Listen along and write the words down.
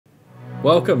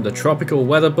Welcome to Tropical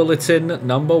Weather Bulletin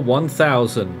number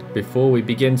 1000. Before we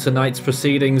begin tonight's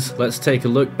proceedings, let's take a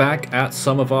look back at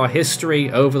some of our history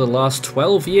over the last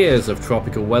 12 years of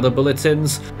Tropical Weather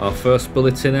Bulletins. Our first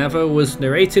bulletin ever was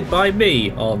narrated by me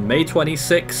on May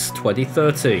 26,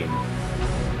 2013.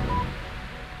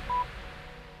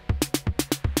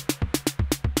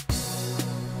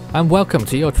 And welcome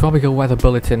to your Tropical Weather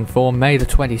Bulletin for May the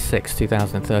 26th,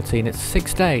 2013. It's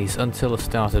 6 days until the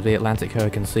start of the Atlantic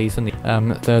hurricane season.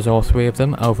 There's all three of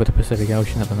them over the Pacific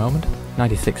Ocean at the moment.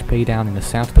 96p down in the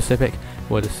South Pacific,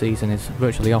 where the season is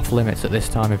virtually off limits at this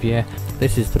time of year.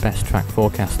 This is the best track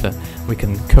forecaster we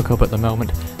can cook up at the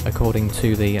moment, according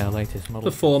to the latest model.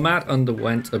 The format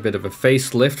underwent a bit of a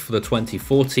facelift for the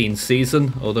 2014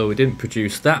 season, although we didn't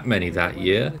produce that many that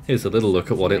year. Here's a little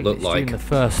look at what it looked like. June the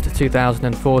 1st,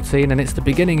 2014, and it's the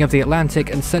beginning of the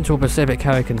Atlantic and Central Pacific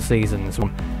hurricane seasons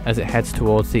as it heads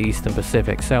towards the Eastern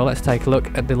Pacific. So let's take a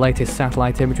look at the latest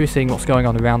satellite imagery, seeing what's going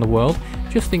on around the world,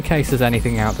 just in case there's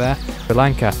anything out there. Sri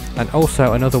Lanka, and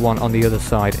also another one on the other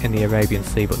side in the Arabian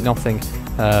Sea, but nothing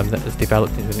that has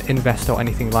developed into an invest or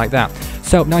anything like that.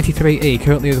 So 93E,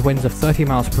 currently with winds of 30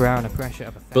 miles per hour and a pressure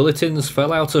of... Bulletins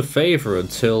fell out of favour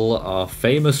until our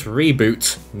famous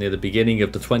reboot near the beginning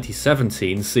of the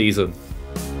 2017 season.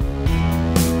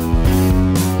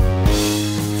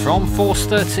 From Force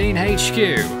 13 HQ,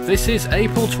 this is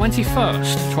April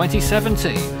 21st,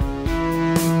 2017.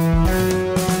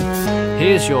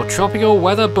 Here's your Tropical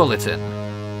Weather Bulletin.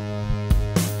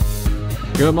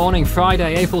 Good morning,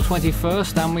 Friday, April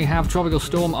 21st, and we have Tropical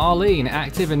Storm Arlene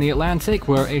active in the Atlantic.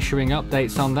 We're issuing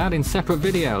updates on that in separate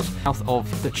videos south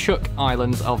of the Chuuk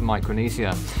Islands of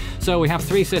Micronesia. So we have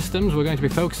three systems. We're going to be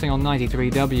focusing on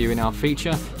 93W in our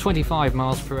feature, 25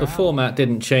 miles per hour. The format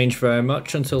didn't change very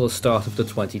much until the start of the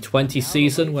 2020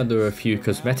 season, when there were a few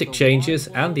cosmetic changes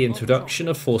and the introduction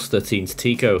of Force 13's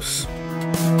Ticos.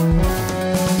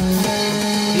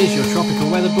 Here's your Tropical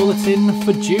Weather Bulletin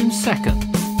for June 2nd.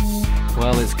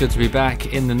 Well, it's good to be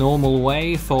back in the normal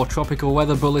way for Tropical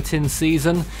Weather Bulletin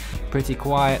season. Pretty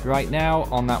quiet right now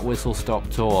on that whistle-stop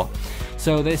tour.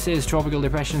 So this is Tropical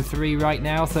Depression 3 right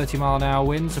now, 30 mile an hour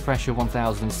winds, a pressure of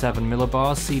 1007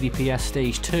 millibars, CDPS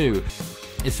stage 2.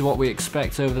 This is what we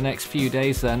expect over the next few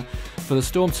days then, for the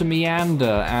storm to meander,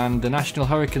 and the National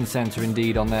Hurricane Centre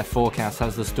indeed on their forecast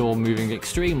has the storm moving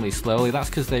extremely slowly. That's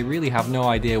because they really have no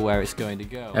idea where it's going to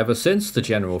go. Ever since, the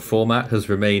general format has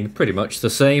remained pretty much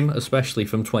the same, especially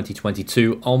from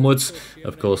 2022 onwards.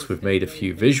 Of course, we've made a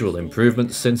few visual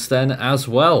improvements since then as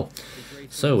well.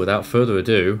 So without further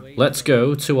ado, let's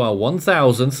go to our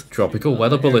 1000th Tropical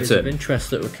Weather Bulletin. Areas of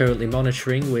interest that we're currently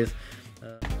monitoring with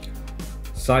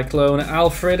Cyclone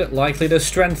Alfred likely to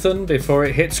strengthen before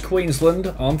it hits Queensland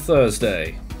on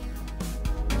Thursday.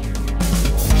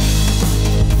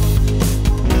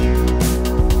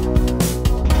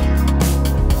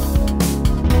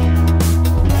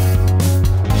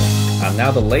 And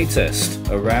now the latest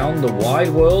around the wide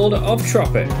world of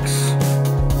tropics.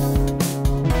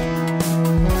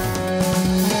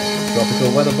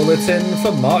 Tropical Weather Bulletin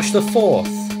for March the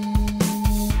 4th.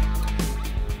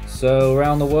 So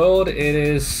around the world it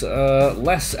is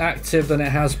less active than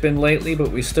it has been lately,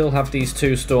 but we still have these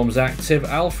two storms active.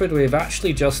 Alfred we've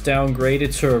actually just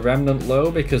downgraded to a remnant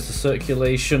low because the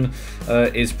circulation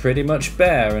is pretty much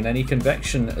bare and any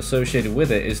convection associated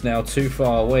with it is now too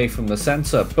far away from the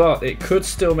centre, but it could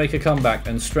still make a comeback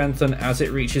and strengthen as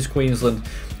it reaches Queensland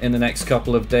in the next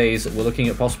couple of days. We're looking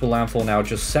at possible landfall now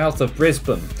just south of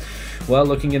Brisbane. Well,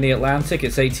 looking in the Atlantic,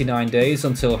 it's 89 days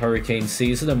until hurricane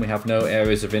season and we have no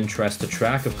areas of interest to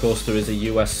track. Of course, there is a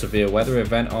US severe weather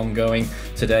event ongoing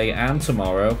today and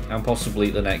tomorrow, and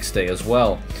possibly the next day as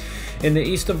well. In the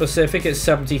Eastern Pacific, it's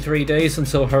 73 days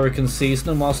until hurricane season,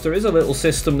 and whilst there is a little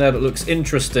system there that looks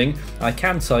interesting, I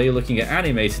can tell you, looking at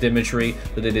animated imagery,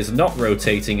 that it is not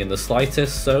rotating in the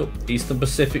slightest, so Eastern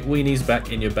Pacific weenies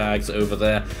back in your bags over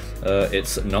there.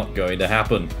 It's not going to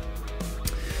happen.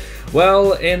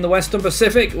 Well, in the Western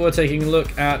Pacific, we're taking a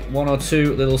look at one or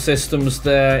two little systems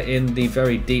there in the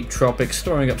very deep tropics,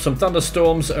 throwing up some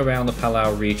thunderstorms around the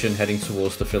Palau region heading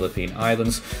towards the Philippine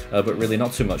Islands, but really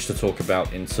not too much to talk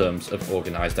about in terms of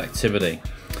organised activity.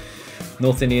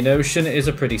 North Indian Ocean is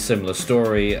a pretty similar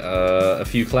story. A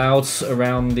few clouds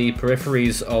around the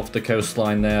peripheries of the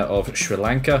coastline there of Sri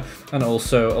Lanka and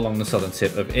also along the southern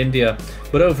tip of India,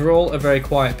 but overall a very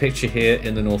quiet picture here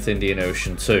in the North Indian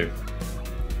Ocean too.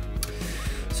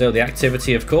 So the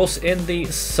activity, of course, in the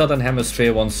southern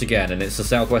hemisphere once again, and it's the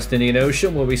southwest Indian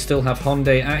Ocean where we still have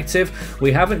Hyundai active.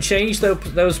 We haven't changed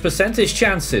those percentage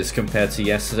chances compared to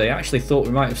yesterday. I actually thought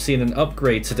we might have seen an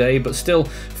upgrade today, but still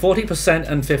 40%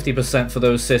 and 50% for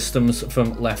those systems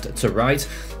from left to right.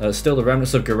 Still the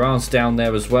remnants of Garance down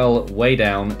there as well, way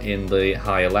down in the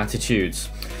higher latitudes.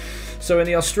 So in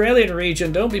the Australian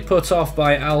region, don't be put off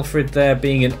by Alfred there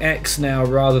being an X now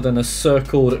rather than a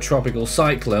circled tropical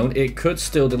cyclone. It could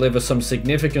still deliver some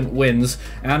significant winds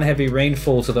and heavy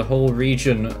rainfall to the whole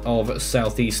region of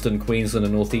southeastern Queensland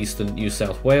and northeastern New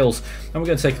South Wales. And we're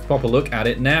going to take a proper look at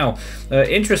it now.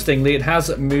 Interestingly, it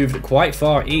has moved quite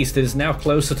far east. It is now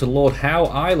closer to Lord Howe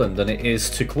Island than it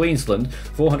is to Queensland,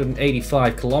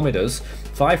 485 kilometres.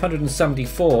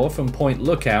 574 from Point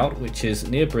Lookout, which is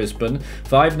near Brisbane,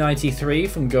 593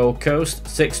 from Gold Coast,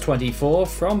 624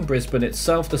 from Brisbane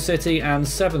itself, the city, and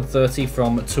 730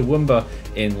 from Toowoomba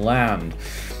inland.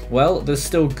 Well, there's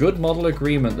still good model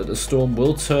agreement that the storm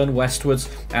will turn westwards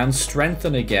and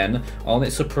strengthen again on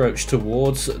its approach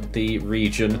towards the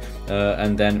region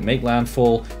and then make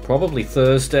landfall probably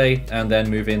Thursday and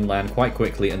then move inland quite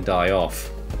quickly and die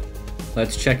off.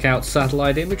 Let's check out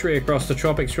satellite imagery across the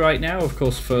tropics right now. Of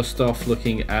course, first off,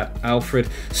 looking at Alfred,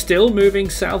 still moving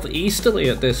southeasterly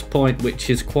at this point, which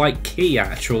is quite key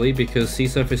actually, because sea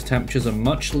surface temperatures are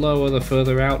much lower the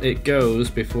further out it goes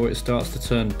before it starts to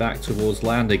turn back towards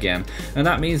land again. And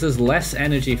that means there's less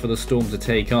energy for the storm to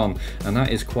take on, and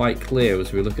that is quite clear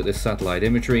as we look at this satellite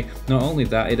imagery. Not only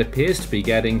that, it appears to be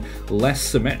getting less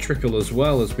symmetrical as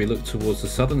well as we look towards the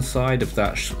southern side of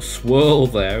that swirl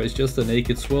there. It's just a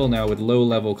naked swirl now with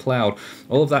low-level cloud.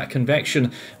 All of that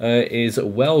convection is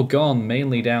well gone,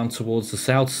 mainly down towards the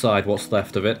south side, what's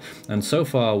left of it, and so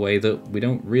far away that we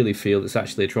don't really feel it's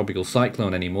actually a tropical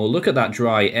cyclone anymore. Look at that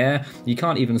dry air. You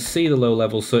can't even see the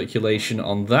low-level circulation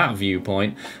on that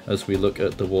viewpoint as we look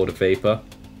at the water vapor.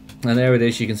 And there it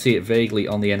is, you can see it vaguely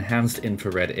on the enhanced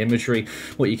infrared imagery.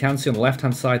 What you can see on the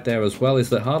left-hand side there as well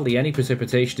is that hardly any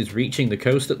precipitation is reaching the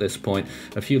coast at this point.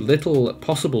 A few little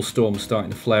possible storms starting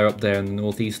to flare up there in the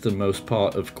northeasternmost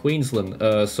part of Queensland,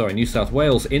 New South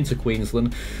Wales into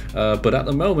Queensland. But at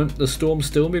the moment, the storm's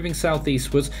still moving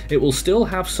southeastwards. It will still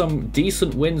have some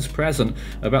decent winds present.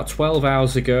 About 12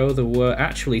 hours ago, there were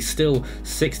actually still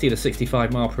 60 to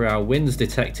 65 mile per hour winds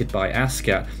detected by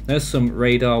ASCAT. There's some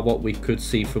radar, what we could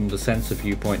see from the sensor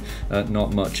viewpoint,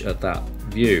 not much at that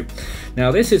view.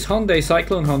 Now this is Hyundai,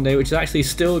 Cyclone Hyundai, which is actually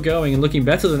still going and looking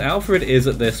better than Alfred is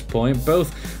at this point.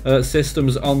 Both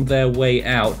systems on their way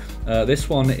out. This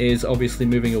one is obviously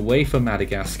moving away from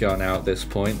Madagascar now at this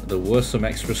point. There were some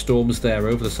extra storms there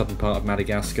over the southern part of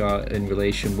Madagascar in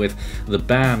relation with the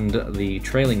band, the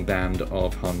trailing band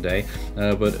of Hyundai.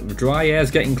 But dry air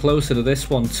is getting closer to this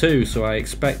one too, so I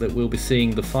expect that we'll be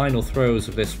seeing the final throes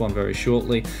of this one very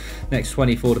shortly. Next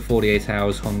 24 to 48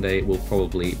 hours, Hyundai will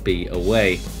probably be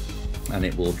away, and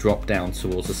it will drop down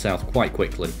towards the south quite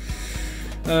quickly.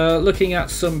 Looking at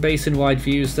some basin-wide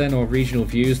views then, or regional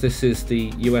views, this is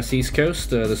the US East Coast.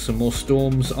 There's some more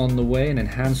storms on the way, an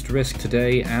enhanced risk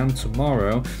today and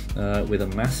tomorrow, with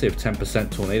a massive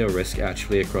 10% tornado risk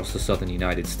actually across the southern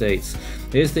United States.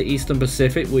 Here's the Eastern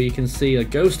Pacific, where you can see a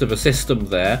ghost of a system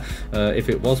there. If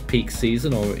it was peak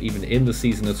season, or even in the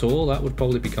season at all, that would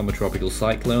probably become a tropical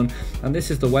cyclone. And this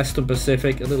is the Western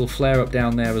Pacific, a little flare-up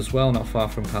down there as well, not far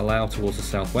from Palau, towards the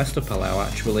southwest of Palau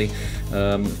actually,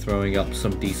 throwing up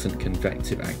some decent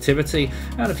convective activity,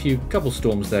 and a couple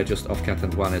storms there just off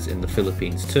Catanduanes in the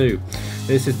Philippines too.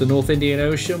 This is the North Indian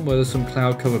Ocean, where there's some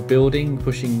cloud cover building,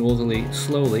 pushing northerly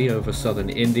slowly over southern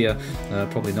India.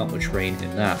 Probably not much rain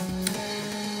in that.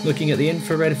 Looking at the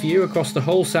infrared view across the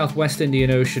whole southwest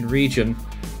Indian Ocean region,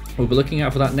 we'll be looking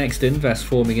out for that next invest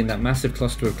forming in that massive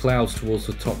cluster of clouds towards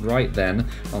the top right then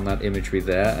on that imagery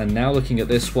there. And now looking at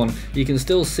this one, you can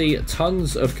still see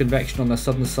tons of convection on the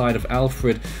southern side of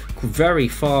Alfred, very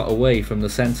far away from the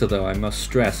centre though, I must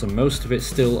stress, and most of it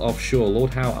still offshore.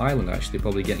 Lord Howe Island actually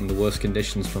probably getting the worst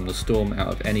conditions from the storm out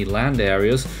of any land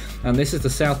areas. And this is the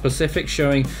South Pacific,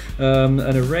 showing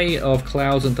an array of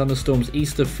clouds and thunderstorms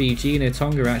east of Fiji near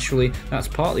Tonga actually. That's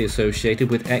partly associated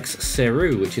with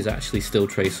ex-Seru, which is actually still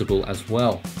traceable as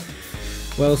well.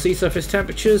 Well, sea surface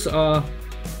temperatures are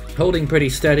holding pretty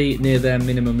steady near their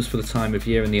minimums for the time of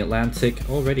year in the Atlantic,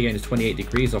 already getting to 28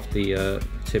 degrees off the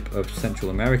tip of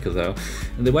Central America though.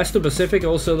 And the Western Pacific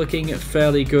also looking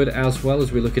fairly good as well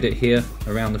as we look at it here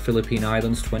around the Philippine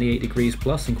Islands, 28 degrees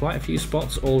plus in quite a few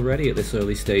spots already at this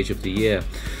early stage of the year.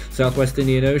 Southwest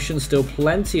Indian Ocean, still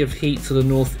plenty of heat to the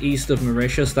northeast of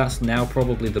Mauritius. That's now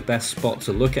probably the best spot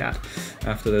to look at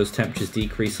after those temperatures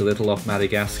decrease a little off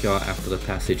Madagascar after the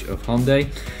passage of Hyundai.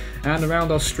 And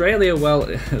around Australia, well,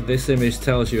 this image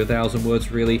tells you 1,000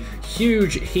 words really.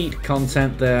 Huge heat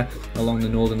content there along the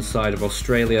northern side of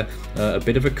Australia. A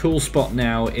bit of a cool spot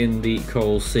now in the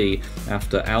Coral Sea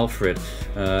after Alfred,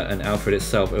 and Alfred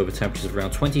itself over temperatures of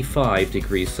around 25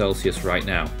 degrees Celsius right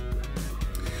now.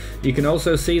 You can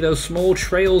also see those small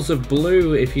trails of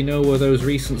blue if you know where those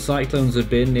recent cyclones have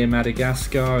been, near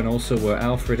Madagascar, and also where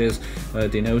Alfred is,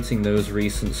 denoting those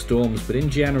recent storms. But in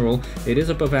general, it is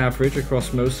above average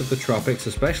across most of the tropics,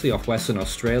 especially off Western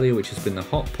Australia, which has been the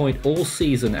hot point all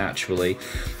season actually.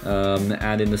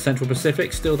 And in the Central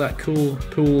Pacific, still that cool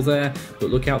pool there, but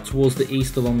look out towards the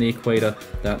east along the equator.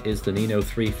 That is the Nino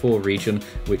 3-4 region,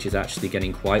 which is actually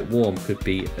getting quite warm. Could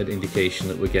be an indication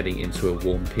that we're getting into a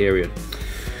warm period.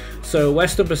 So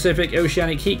Western Pacific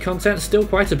oceanic heat content, still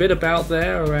quite a bit about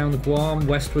there around Guam,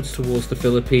 westwards towards the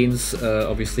Philippines.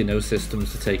 Obviously no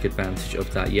systems to take advantage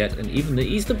of that yet, and even the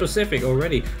Eastern Pacific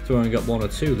already throwing up one or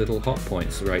two little hot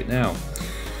points right now.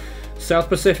 South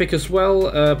Pacific as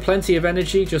well, plenty of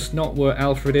energy, just not where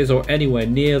Alfred is or anywhere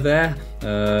near there.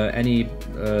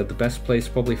 The best place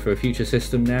probably for a future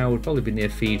system now would probably be near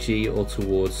Fiji or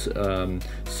towards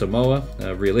Samoa.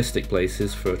 Realistic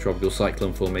places for a tropical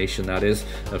cyclone formation, that is.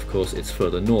 Of course, it's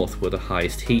further north where the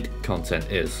highest heat content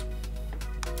is.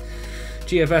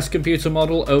 GFS computer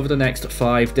model over the next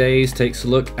 5 days takes a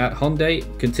look at Hyundai,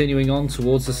 continuing on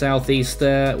towards the southeast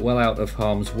there, well out of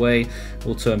harm's way.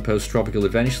 Will turn post-tropical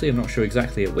eventually. I'm not sure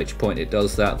exactly at which point it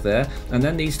does that there. And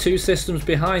then these two systems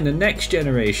behind, the next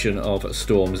generation of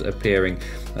storms appearing.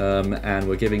 And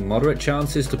we're giving moderate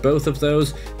chances to both of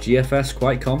those. GFS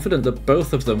quite confident that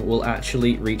both of them will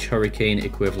actually reach hurricane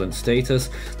equivalent status.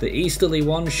 The easterly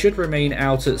one should remain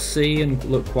out at sea and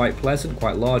look quite pleasant,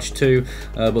 quite large too,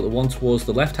 but the one towards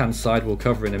the left-hand side we'll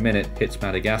cover in a minute hits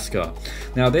Madagascar.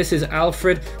 Now this is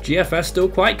Alfred. GFS still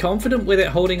quite confident with it,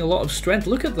 holding a lot of strength.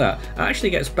 Look at that.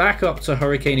 Actually gets back up to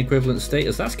hurricane equivalent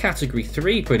status. That's category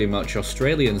 3 pretty much,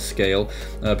 Australian scale,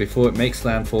 before it makes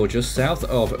landfall just south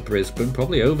of Brisbane,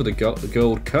 probably over the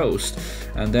Gold Coast,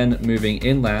 and then moving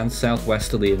inland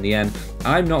southwesterly in the end.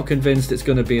 I'm not convinced it's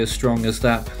going to be as strong as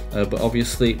that, but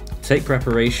obviously take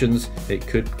preparations. It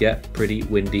could get pretty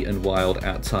windy and wild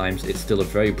at times. It's still a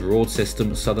very broad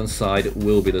system. Southern side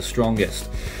will be the strongest.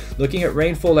 Looking at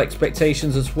rainfall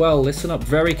expectations as well, listen up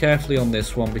very carefully on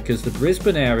this one, because the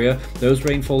Brisbane area, those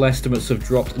rainfall estimates have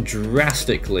dropped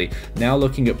drastically. Now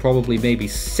looking at probably maybe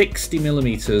 60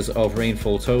 millimeters of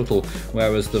rainfall total,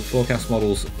 whereas the forecast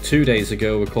models 2 days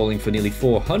ago were calling for nearly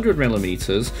 400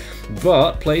 millimeters.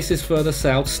 But places further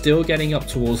south still getting up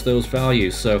towards those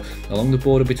values. So along the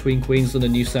border between Queensland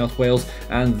and New South Wales,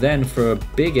 and then for a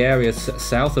big area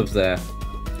south of there,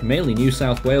 mainly New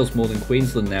South Wales more than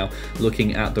Queensland now,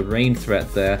 looking at the rain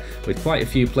threat there, with quite a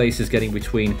few places getting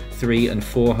between 300 and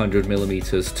 400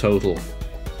 millimeters total.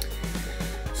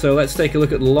 So let's take a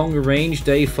look at the longer range,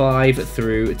 day 5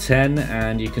 through 10,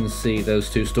 and you can see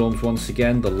those two storms once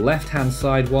again. The left-hand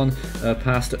side one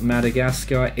past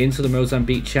Madagascar into the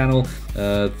Mozambique Channel.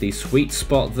 The sweet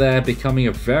spot there becoming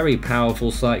a very powerful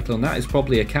cyclone. That is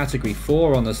probably a category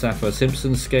 4 on the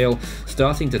Saffir-Simpson scale,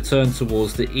 starting to turn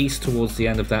towards the east towards the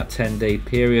end of that 10-day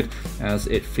period as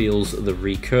it feels the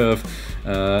recurve.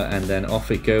 And then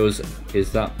off it goes.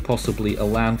 Is that possibly a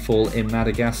landfall in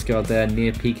Madagascar there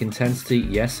near peak intensity?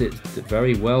 Yes, it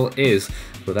very well is,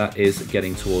 but that is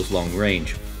getting towards long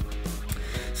range.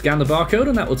 Scan the barcode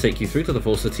and that will take you through to the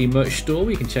Forster Team merch store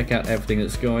where you can check out everything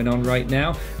that's going on right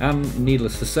now. And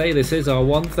needless to say, this is our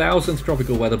 1000th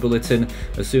Tropical Weather Bulletin.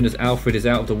 As soon as Alfred is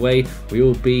out of the way, we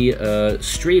will be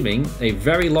streaming a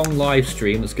very long live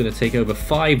stream that's going to take over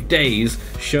 5 days,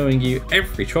 showing you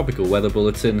every Tropical Weather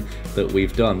Bulletin that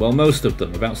we've done. Well, most of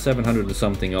them, about 700 and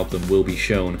something of them, will be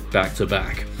shown back to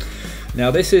back. Now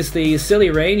this is the Scilly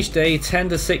range, day 10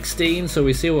 to 16, so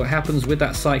we see what happens with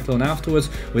that cyclone afterwards.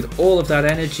 With all of that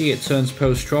energy, it turns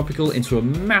post-tropical into a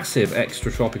massive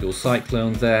extratropical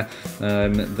cyclone there. I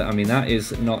mean, that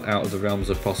is not out of the realms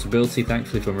of possibility.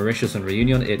 Thankfully for Mauritius and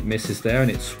Reunion, it misses there and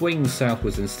it swings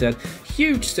southwards instead.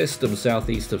 Huge system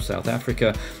southeast of South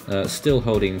Africa, still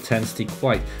holding intensity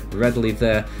quite readily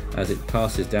there as it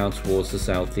passes down towards the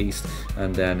southeast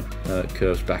and then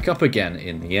curves back up again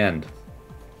in the end.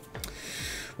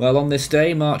 Well, on this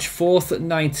day, March 4th,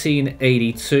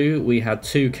 1982, we had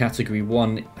two Category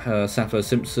 1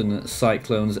 Sappho-Simpson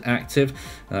cyclones active.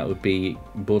 That would be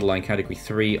borderline Category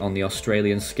 3 on the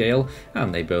Australian scale,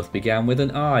 and they both began with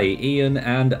an I. Ian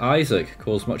and Isaac.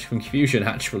 Caused much confusion,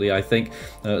 actually, I think.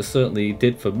 Certainly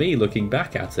did for me, looking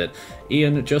back at it.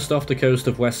 Ian just off the coast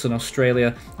of Western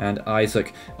Australia, and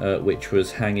Isaac, which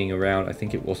was hanging around, I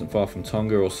think it wasn't far from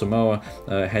Tonga or Samoa,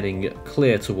 heading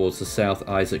clear towards the south.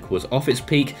 Isaac was off its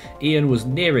peak. Ian was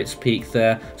near its peak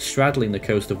there, straddling the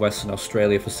coast of Western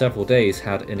Australia for several days,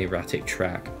 had an erratic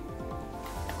track.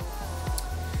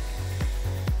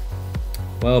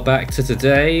 Well, back to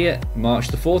today, March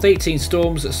the 4th, 18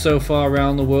 storms so far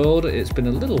around the world. It's been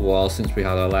a little while since we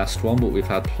had our last one, but we've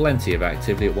had plenty of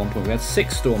activity. At one point we had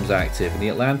 6 storms active. In the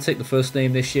Atlantic, the first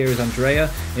name this year is Andrea.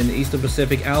 In the Eastern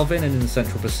Pacific, Alvin, and in the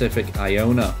Central Pacific,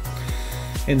 Iona.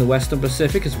 In the Western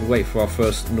Pacific, as we wait for our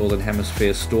first Northern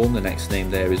Hemisphere storm, the next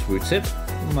name there is Wutip.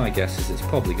 My guess is it's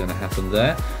probably going to happen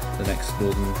there. The next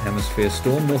Northern Hemisphere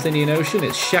storm, North Indian Ocean,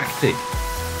 it's Shakti.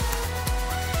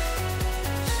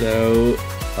 So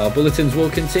our bulletins will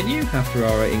continue after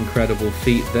our incredible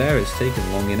feat there. It's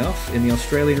taken long enough. In the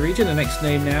Australian region, the next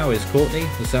name now is Courtney,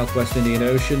 the Southwest Indian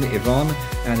Ocean, Yvonne,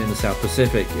 and in the South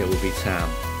Pacific, it will be Tam.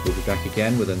 We'll be back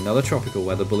again with another tropical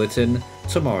weather bulletin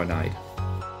tomorrow night.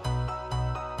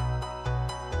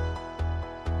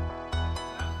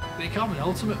 Become an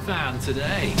ultimate fan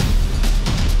today.